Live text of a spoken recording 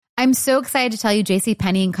I'm so excited to tell you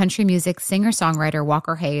JCPenney and country music singer-songwriter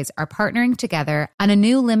Walker Hayes are partnering together on a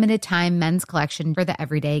new limited-time men's collection for the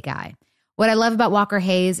everyday guy. What I love about Walker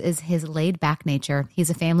Hayes is his laid-back nature.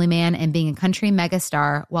 He's a family man and being a country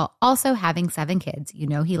megastar while also having 7 kids. You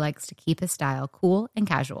know he likes to keep his style cool and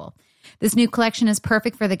casual. This new collection is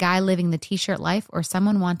perfect for the guy living the t-shirt life or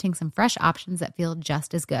someone wanting some fresh options that feel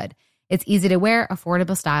just as good. It's easy to wear,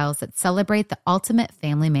 affordable styles that celebrate the ultimate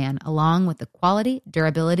family man, along with the quality,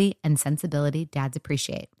 durability, and sensibility dads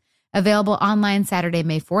appreciate. Available online Saturday,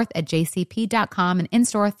 May 4th at jcp.com and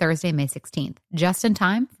in-store Thursday, May 16th. Just in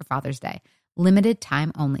time for Father's Day. Limited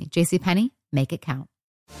time only. JCPenney, make it count.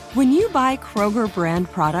 When you buy Kroger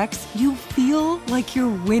brand products, you feel like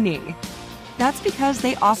you're winning. That's because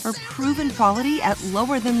they offer proven quality at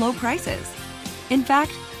lower than low prices. In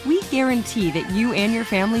fact, we guarantee that you and your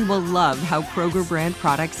family will love how Kroger brand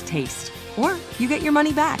products taste, or you get your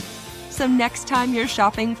money back. So next time you're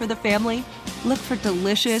shopping for the family, look for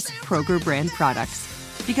delicious Kroger brand products,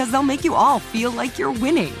 because they'll make you all feel like you're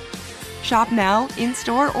winning. Shop now,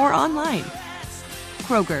 in-store, or online.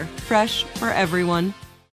 Kroger, fresh for everyone.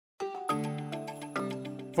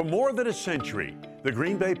 For more than a century, the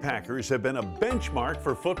Green Bay Packers have been a benchmark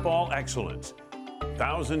for football excellence.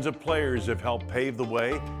 Thousands of players have helped pave the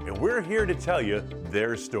way, and we're here to tell you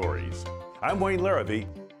their stories. I'm Wayne Larrabee.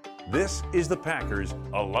 This is the Packers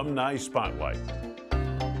Alumni Spotlight.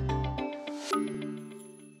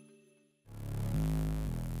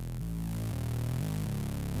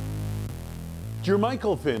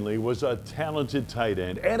 Jermichael Finley was a talented tight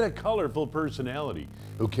end and a colorful personality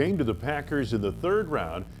who came to the Packers in the 3rd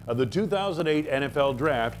round of the 2008 NFL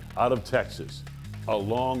Draft out of Texas, a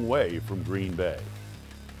long way from Green Bay.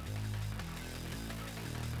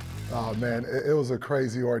 Oh, man, it was a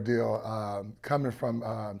crazy ordeal. Coming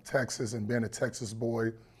from Texas and being a Texas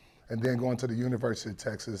boy and then going to the University of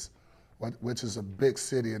Texas, which is a big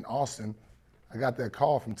city in Austin. I got that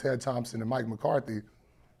call from Ted Thompson and Mike McCarthy.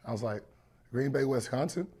 I was like, Green Bay,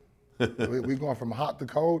 Wisconsin? we going from hot to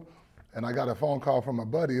cold? And I got a phone call from my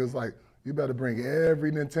buddy. It was like, you better bring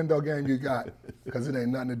every Nintendo game you got because it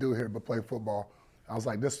ain't nothing to do here but play football. I was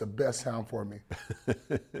like, this is the best time for me.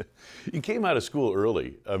 You came out of school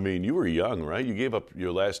early. I mean, you were young, right? You gave up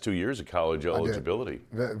your last 2 years of college eligibility.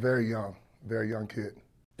 Very young kid.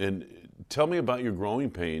 And tell me about your growing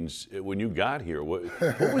pains when you got here. What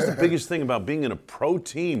was the biggest thing about being in a pro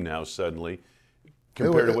team now suddenly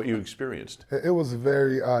compared to what you experienced? It was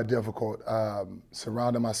very difficult,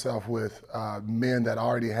 surrounding myself with men that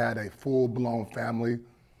already had a full-blown family,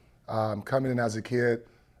 coming in as a kid,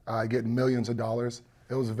 getting millions of dollars.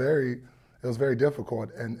 It was very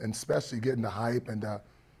difficult, and especially getting the hype and the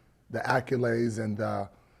accolades and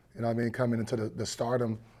you know what I mean, coming into the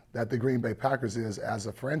stardom that the Green Bay Packers is as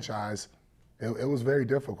a franchise. It was very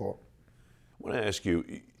difficult. I want to ask you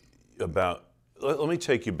about, let me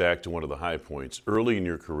take you back to one of the high points early in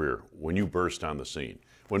your career when you burst on the scene,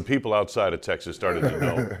 when people outside of Texas started to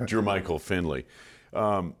know Jermichael Finley.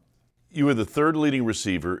 You were the 3rd leading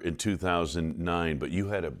receiver in 2009, but you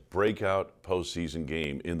had a breakout postseason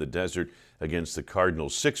game in the desert against the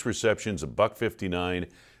Cardinals. 6 receptions, a $159,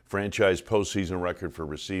 franchise postseason record for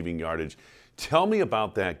receiving yardage. Tell me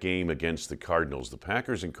about that game against the Cardinals, the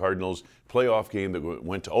Packers and Cardinals playoff game that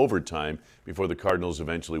went to overtime before the Cardinals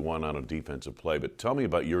eventually won on a defensive play. But tell me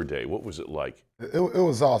about your day. What was it like? It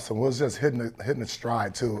was awesome. It was just hitting the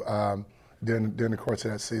stride, too, during the course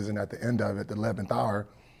of that season at the end of it, the 11th hour.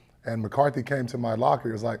 And McCarthy came to my locker.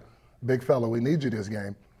 He was like, big fella, we need you this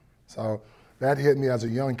game. So that hit me as a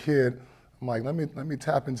young kid. I'm like, let me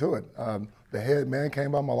tap into it. The head man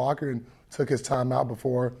came by my locker and took his time out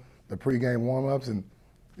before the pregame warm-ups and,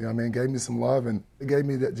 you know what I mean, gave me some love. And it gave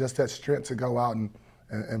me just that strength to go out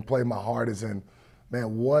and play my hardest. And,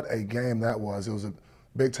 man, what a game that was. It was a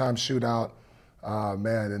big-time shootout,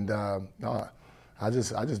 man. And, I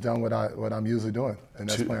just done what I'm usually doing, and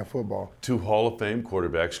that's playing football. 2 Hall of Fame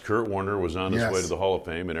quarterbacks. Kurt Warner was on his Yes. way to the Hall of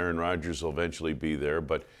Fame, and Aaron Rodgers will eventually be there.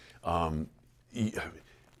 But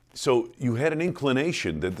so you had an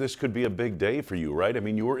inclination that this could be a big day for you, right? I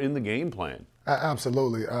mean, you were in the game plan.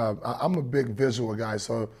 Absolutely. I'm a big visual guy,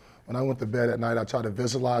 so when I went to bed at night, I try to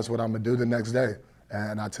visualize what I'm going to do the next day.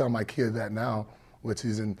 And I tell my kid that now, which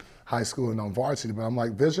he's in high school and on varsity, but I'm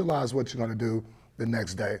like, visualize what you're going to do the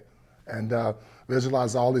next day. And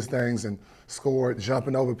visualize all these things and scored,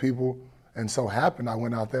 jumping over people. And so happened, I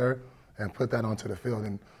went out there and put that onto the field.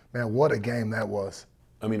 And, man, what a game that was.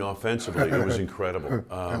 I mean, offensively, it was incredible.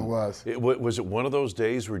 It was. Was it one of those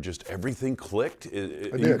days where just everything clicked?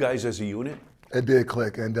 You guys as a unit? It did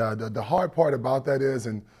click. And the hard part about that is,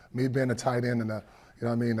 and me being a tight end and a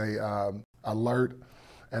alert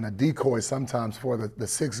and a decoy sometimes for the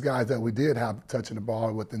 6 guys that we did have touching the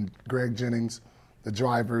ball within Greg Jennings, the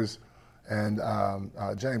drivers, and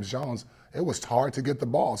James Jones. It was hard to get the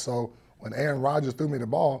ball. So when Aaron Rodgers threw me the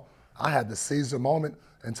ball, I had to seize the moment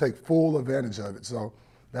and take full advantage of it. So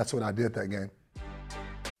that's what I did that game.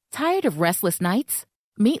 Tired of restless nights?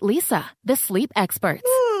 Meet Lisa, the sleep experts.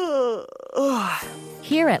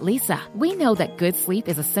 Here at Lisa, we know that good sleep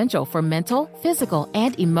is essential for mental, physical,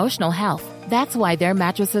 and emotional health. That's why their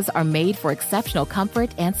mattresses are made for exceptional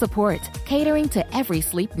comfort and support, catering to every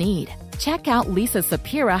sleep need. Check out Lisa's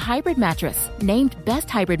Sapira Hybrid Mattress, named Best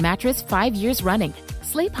Hybrid Mattress 5 years running.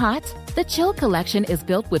 Sleep hot? The Chill Collection is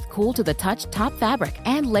built with cool-to-the-touch top fabric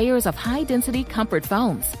and layers of high-density comfort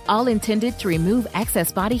foams, all intended to remove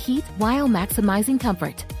excess body heat while maximizing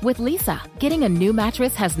comfort. With Lisa, getting a new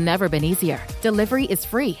mattress has never been easier. Delivery is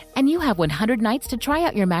free, and you have 100 nights to try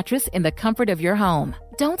out your mattress in the comfort of your home.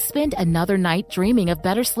 Don't spend another night dreaming of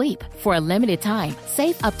better sleep. For a limited time,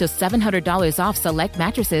 save up to $700 off select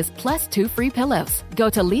mattresses plus 2 free pillows. Go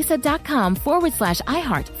to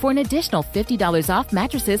lisa.com/iHeart for an additional $50 off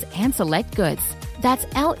mattresses and select goods. That's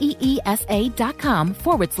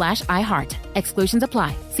LEESA.com/iHeart. Exclusions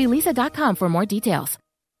apply. See lisa.com for more details.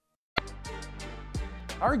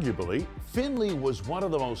 Arguably, Finley was one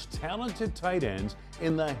of the most talented tight ends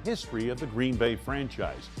in the history of the Green Bay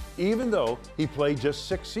franchise, even though he played just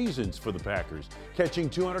 6 seasons for the Packers, catching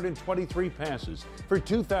 223 passes for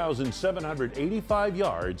 2,785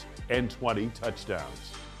 yards and 20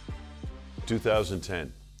 touchdowns.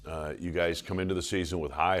 2010, you guys come into the season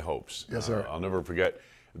with high hopes. Yes, sir. I'll never forget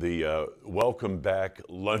the welcome back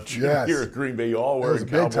luncheon Yes. here at Green Bay. You all wearing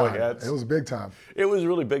cowboy hats. It was big time. It was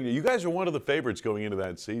really big. You guys are one of the favorites going into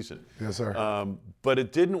that season. Yes, sir. But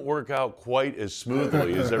it didn't work out quite as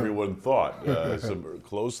smoothly as everyone thought. Some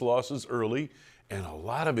close losses early and a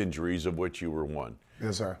lot of injuries, of which you were one.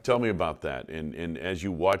 Yes, sir. Tell me about that. And as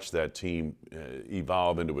you watched that team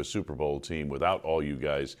evolve into a Super Bowl team without all you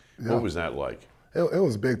guys, what was that like? It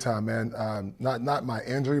was big time, man. Not my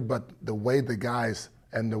injury, but the way the guys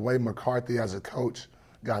and the way McCarthy as a coach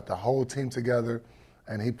got the whole team together,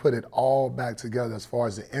 and he put it all back together as far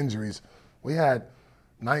as the injuries. We had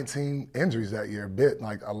 19 injuries that year,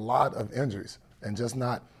 like a lot of injuries, and just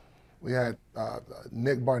not. We had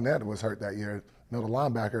Nick Barnett was hurt that year, middle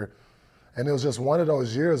linebacker, and it was just one of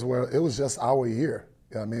those years where it was just our year.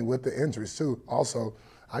 I mean, with the injuries too. Also,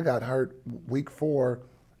 I got hurt week 4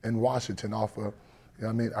 in Washington off of,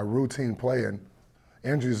 a routine play, and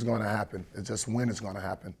injuries is going to happen. It's just when it's going to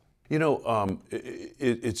happen. You know,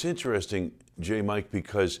 it's interesting, J. Mike,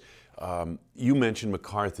 because you mentioned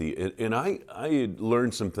McCarthy, and I had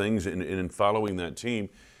learned some things in following that team.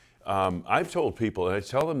 I've told people, and I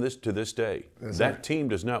tell them this to this day, that team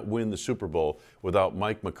does not win the Super Bowl without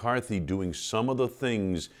Mike McCarthy doing some of the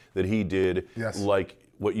things that he did, like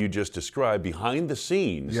what you just described, behind the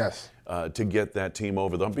scenes, to get that team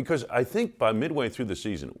over the hump. Because I think by midway through the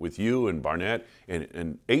season, with you and Barnett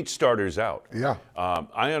and 8 starters out,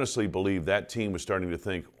 I honestly believe that team was starting to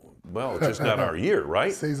think, well, it's just not our year,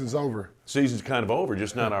 right? Season's over. Season's kind of over,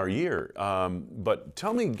 just not our year. But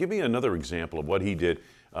give me another example of what he did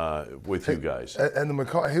with you guys. And the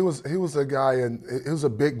McCarthy, he was a guy, and he was a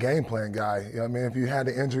big game plan guy. You know what I mean? If you had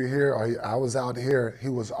an injury here or I was out here, he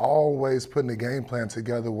was always putting a game plan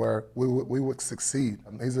together where we would succeed.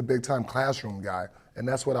 He's a big time classroom guy, and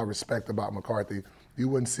that's what I respect about McCarthy. You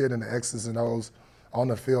wouldn't sit in the X's and O's on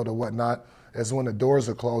the field or whatnot. It's when the doors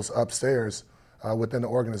are closed upstairs within the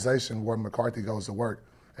organization where McCarthy goes to work,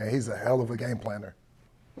 and he's a hell of a game planner.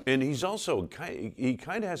 And he's also he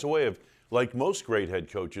kind of has a way of, like most great head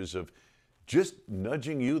coaches, of just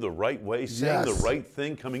nudging you the right way, saying the right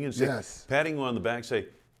thing, coming in, patting you on the back, say,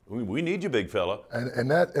 we need you, big fella. And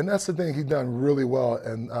that's the thing he's done really well.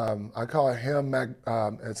 And I call him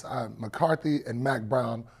McCarthy and Mac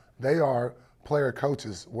Brown. They are player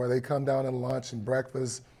coaches where they come down at lunch and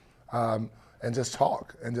breakfast and just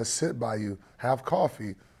talk and just sit by you, have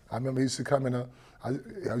coffee. I remember I used to come in a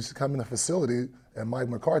facility and Mike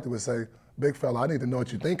McCarthy would say, big fella, I need to know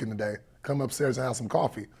what you're thinking today. Come upstairs and have some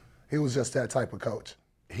coffee. He was just that type of coach.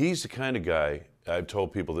 He's the kind of guy, I've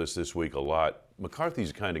told people this week a lot,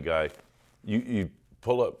 McCarthy's the kind of guy you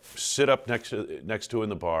pull up, sit up next to in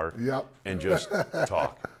the bar and just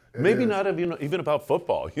talk. Maybe not even about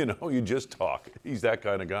football, you just talk. He's that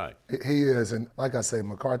kind of guy. He is, and like I say,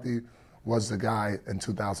 McCarthy was the guy in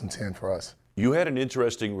 2010 for us. You had an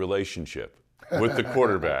interesting relationship with the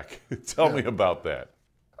quarterback. Tell me about that.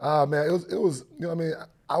 Man, it was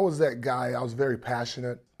I was that guy. I was very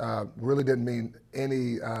passionate. Really didn't mean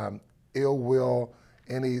any ill will,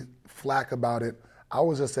 any flack about it. I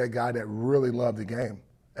was just that guy that really loved the game.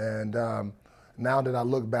 And now that I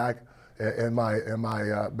look back in my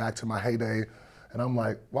back to my heyday, and I'm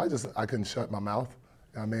like, why just I couldn't shut my mouth?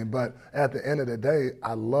 I mean, but at the end of the day,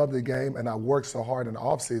 I love the game, and I worked so hard in the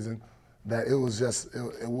off season that it was just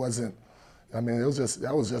it wasn't. I mean,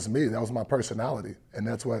 that was just me. That was my personality, and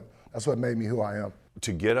that's what made me who I am.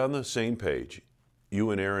 To get on the same page,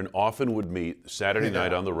 you and Aaron often would meet Saturday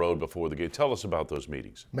night on the road before the game. Tell us about those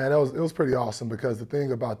meetings. Man, it was pretty awesome because the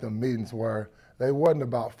thing about them meetings were they wasn't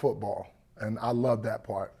about football, and I loved that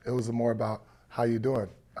part. It was more about how you doing,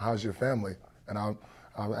 how's your family, and I'll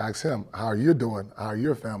ask him, how are you doing, how are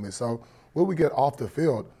your family? So when we get off the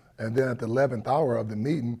field, and then at the 11th hour of the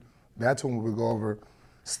meeting, that's when we would go over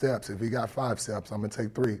steps. If he got 5 steps, I'm gonna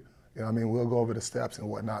take 3. You know what I mean? We'll go over the steps and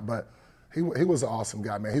whatnot. But he was an awesome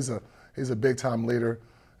guy, man. He's a big time leader,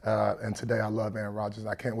 and today I love Aaron Rodgers.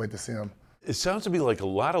 I can't wait to see him. It sounds to me like a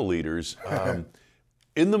lot of leaders,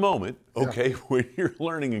 in the moment, okay, when you're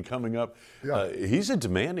learning and coming up, he's a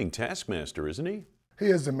demanding taskmaster, isn't he? He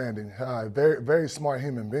is demanding. Very, very smart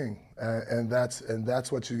human being, and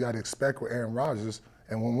that's what you got to expect with Aaron Rodgers.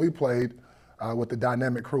 And when we played with the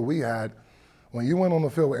dynamic crew we had, when you went on the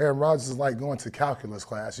field with Aaron Rodgers, it's like going to calculus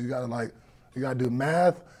class. You gotta do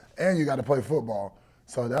math and you gotta play football.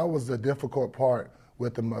 So that was the difficult part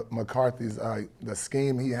with the McCarthy's, the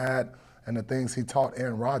scheme he had and the things he taught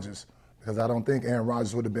Aaron Rodgers. Because I don't think Aaron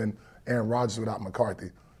Rodgers would have been Aaron Rodgers without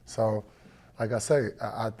McCarthy. So, like I say,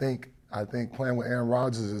 I think playing with Aaron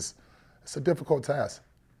Rodgers it's a difficult task.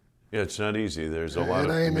 Yeah, it's not easy. There's a lot of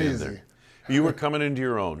demand demand easy. there. You were coming into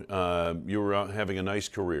your own. You were out having a nice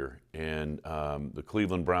career, and the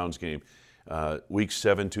Cleveland Browns game, Week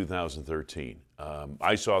 7, 2013.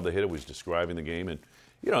 I saw the hit. It was describing the game, and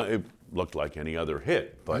it looked like any other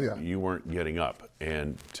hit, but you weren't getting up.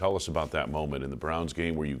 And tell us about that moment in the Browns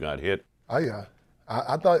game where you got hit. I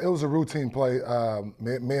thought it was a routine play.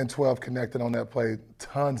 Me and 12 connected on that play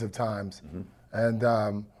tons of times, and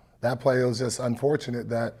that play, it was just unfortunate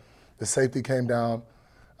that the safety came down.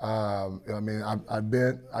 I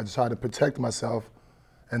tried to protect myself,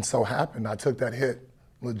 and so happened I took that hit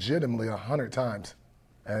legitimately 100 times.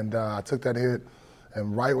 And I took that hit,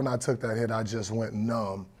 and right when I took that hit, I just went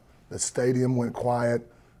numb. The stadium went quiet.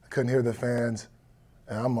 I couldn't hear the fans.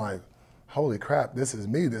 And I'm like, holy crap, this is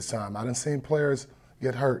me this time. I done seen players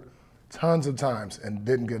get hurt tons of times and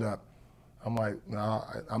didn't get up. I'm like, no,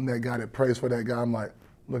 I'm that guy that prays for that guy. I'm like,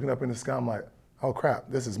 looking up in the sky, I'm like, oh crap,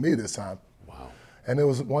 this is me this time. Wow. And it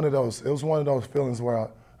was one of those feelings where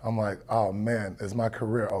I'm like, oh man, is my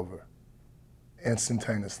career over?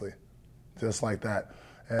 Instantaneously, just like that.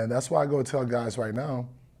 And that's why I go tell guys right now,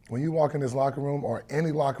 when you walk in this locker room or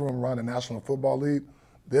any locker room around the National Football League,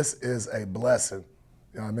 this is a blessing.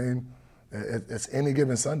 You know what I mean? It's any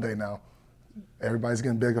given Sunday now. Everybody's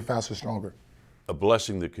getting bigger, faster, stronger. A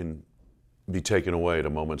blessing that can be taken away at a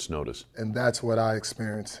moment's notice. And that's what I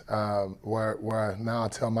experienced, where now I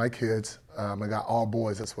tell my kids, I got all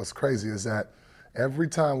boys, that's what's crazy, is that every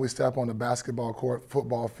time we step on the basketball court,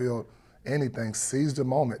 football field, anything, seize the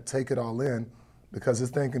moment, take it all in, because this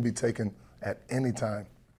thing can be taken at any time.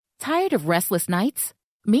 Tired of restless nights?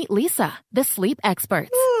 Meet Lisa, the sleep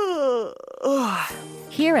experts.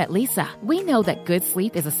 Here at Lisa, we know that good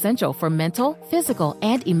sleep is essential for mental, physical,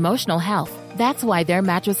 and emotional health. That's why their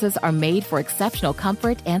mattresses are made for exceptional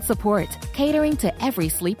comfort and support, catering to every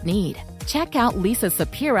sleep need. Check out Lisa's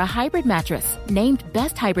Sapira Hybrid Mattress, named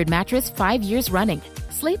Best Hybrid Mattress 5 years running.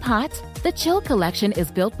 Sleep hot? The Chill Collection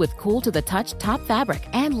is built with cool-to-the-touch top fabric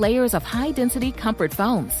and layers of high-density comfort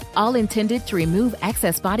foams, all intended to remove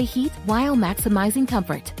excess body heat while maximizing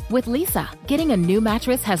comfort. With Lisa, getting a new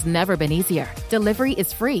mattress has never been easier. Delivery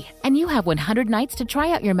is free, and you have 100 nights to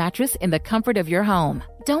try out your mattress in the comfort of your home.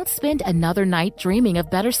 Don't spend another night dreaming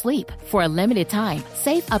of better sleep. For a limited time,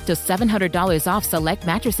 save up to $700 off select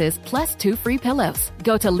mattresses plus 2 free pillows.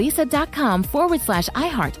 Go to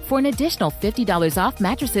lisa.com/iHeart for an additional $50 off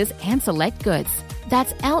mattresses and select goods.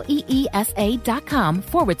 That's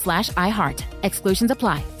LEESA.com/iHeart. Exclusions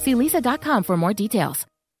apply. See lisa.com for more details.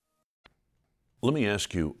 Let me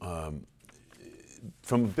ask you,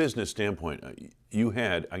 from a business standpoint, you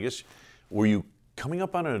had, I guess, were you coming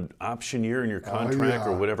up on an option year in your contract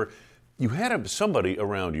or whatever? You had somebody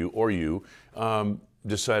around you, or you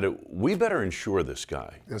decided, we better insure this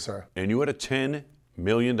guy. Yes, sir. And you had a $10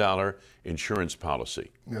 million insurance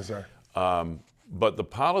policy. Yes, sir. But the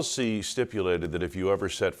policy stipulated that if you ever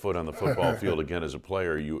set foot on the football field again as a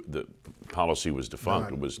player, the policy was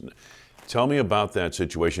defunct. Tell me about that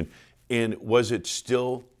situation. And was it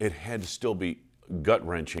had to still be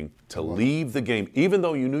gut-wrenching to leave the game, even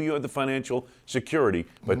though you knew you had the financial security,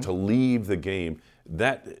 but to leave the game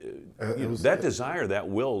that that desire, that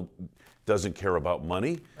will, doesn't care about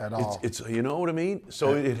money at all. It's you know what I mean.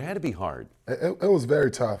 So it had to be hard. It was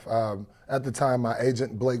very tough. At the time, my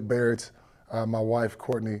agent Blake Barrett, my wife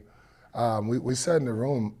Courtney, we sat in the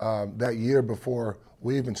room that year before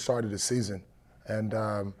we even started the season, and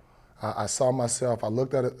I saw myself. I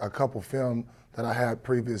looked at a couple film that I had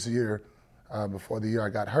previous year before the year I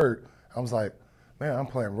got hurt. I was like, man, I'm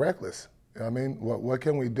playing reckless. You know what I mean? What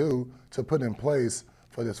can we do to put in place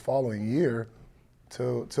for this following year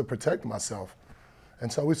to protect myself?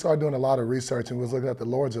 And so we started doing a lot of research and was looking at the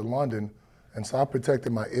Lords of London. And so I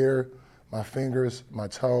protected my ear, my fingers, my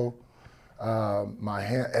toe, my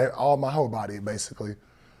hand, all my whole body basically.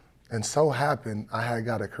 And so happened I had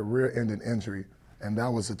got a career-ending injury, and that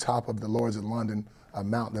was the top of the Lords of London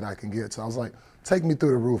amount that I can get. So I was like, take me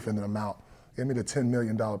through the roof in the amount. Give me the $10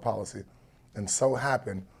 million policy. And so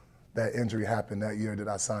happened that injury happened that year that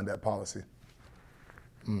I signed that policy.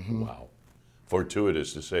 Mm-hmm. Wow.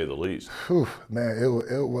 Fortuitous to say the least. Whew, man,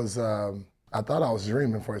 it was, I thought I was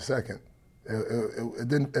dreaming for a second. It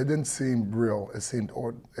didn't seem real. It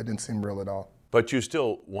didn't seem real at all. But you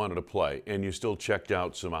still wanted to play, and you still checked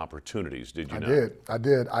out some opportunities, did you not? I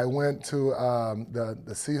did. I went to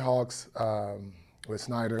the Seahawks with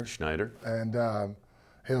Snyder. And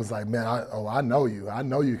he was like, man, I know you. I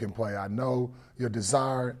know you can play. I know your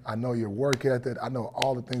desire. I know your work ethic. I know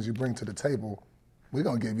all the things you bring to the table. We're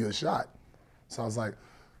going to give you a shot. So I was like,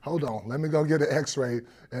 hold on. Let me go get an x-ray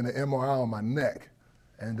and an MRI on my neck.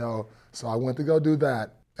 And so I went to go do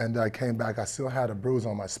that, and I came back. I still had a bruise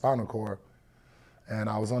on my spinal cord. And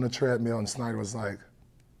I was on the treadmill, and Snyder was like,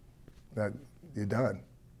 you're done.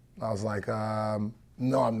 I was like,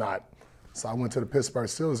 no, I'm not. So I went to the Pittsburgh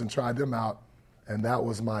Steelers and tried them out, and that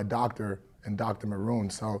was my doctor and Dr. Maroon.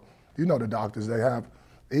 So you know the doctors, they have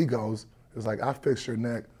egos. It was like, I fixed your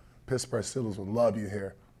neck. Pittsburgh Steelers would love you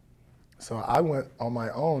here. So I went on my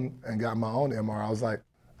own and got my own MRI. I was like,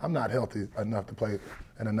 I'm not healthy enough to play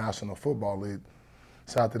in the National Football League.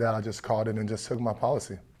 So after that, I just called in and just took my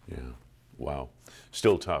policy. Yeah. Wow.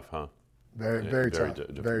 Still tough, huh? Very tough.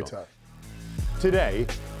 Very tough. Today,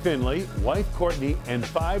 Finley, wife Courtney, and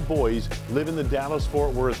 5 boys live in the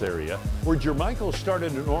Dallas-Fort Worth area, where Jermichael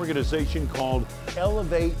started an organization called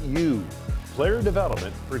Elevate You, player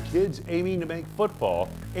development for kids aiming to make football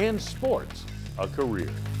and sports a career.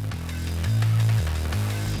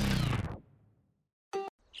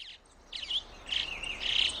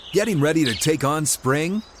 Getting ready to take on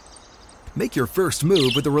spring? Make your first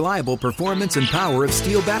move with the reliable performance and power of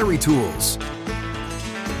Steel battery tools.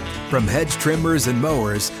 From hedge trimmers and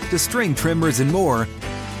mowers to string trimmers and more,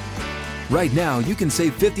 right now you can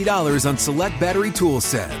save $50 on select battery tool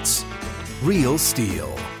sets. Real Steel.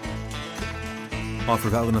 Offer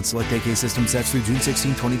valid on select AK system sets through June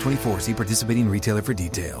 16, 2024. See participating retailer for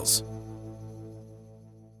details.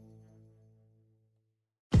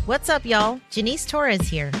 What's up, y'all? Janice Torres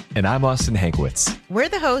here. And I'm Austin Hankwitz. We're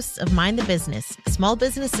the hosts of Mind the Business, Small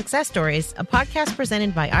Business Success Stories, a podcast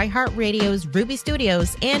presented by iHeartRadio's Ruby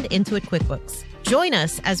Studios and Intuit QuickBooks. Join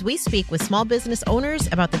us as we speak with small business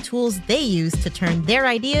owners about the tools they use to turn their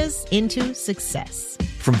ideas into success.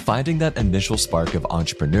 From finding that initial spark of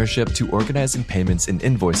entrepreneurship to organizing payments and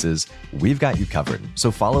invoices, we've got you covered.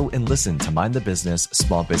 So follow and listen to Mind the Business,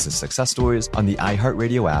 Small Business Success Stories on the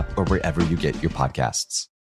iHeartRadio app or wherever you get your podcasts.